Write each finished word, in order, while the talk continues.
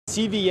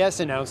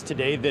CVS announced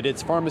today that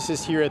its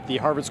pharmacists here at the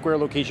Harvard Square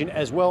location,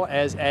 as well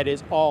as at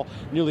its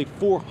nearly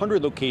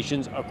 400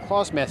 locations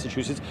across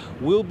Massachusetts,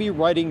 will be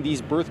writing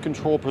these birth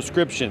control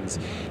prescriptions.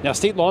 Now,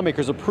 state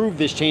lawmakers approved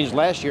this change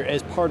last year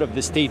as part of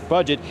the state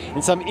budget,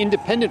 and some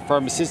independent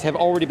pharmacists have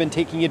already been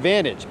taking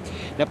advantage.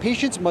 Now,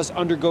 patients must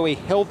undergo a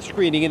health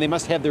screening and they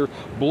must have their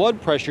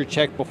blood pressure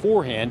checked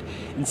beforehand.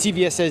 And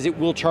CVS says it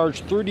will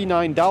charge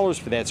 $39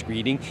 for that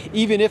screening,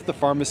 even if the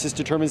pharmacist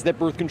determines that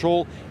birth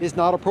control is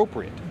not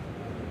appropriate.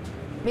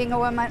 Being a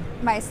woman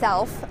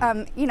myself,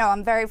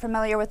 I'm very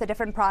familiar with the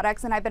different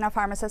products, and I've been a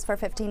pharmacist for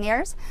 15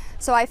 years.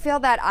 So I feel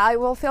that I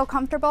will feel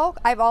comfortable.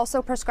 I've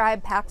also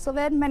prescribed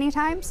Paxlovid many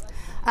times.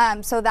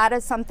 So that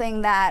is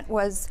something that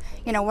was,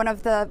 one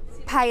of the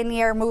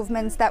pioneer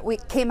movements that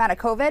came out of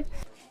COVID.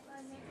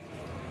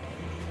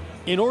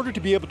 In order to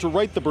be able to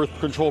write the birth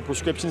control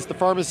prescriptions, the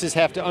pharmacists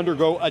have to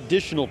undergo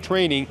additional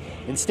training,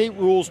 and state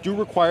rules do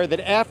require that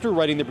after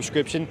writing the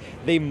prescription,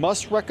 they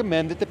must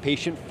recommend that the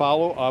patient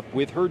follow up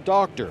with her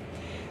doctor.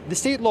 The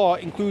state law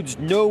includes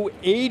no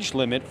age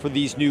limit for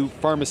these new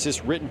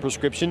pharmacist written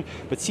prescription,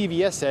 but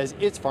CVS says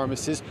its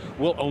pharmacists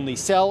will only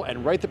sell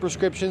and write the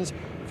prescriptions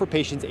for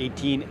patients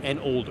 18 and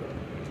older.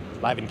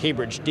 Live in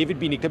Cambridge, David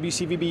Bieniek,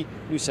 WCVB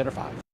News Center 5.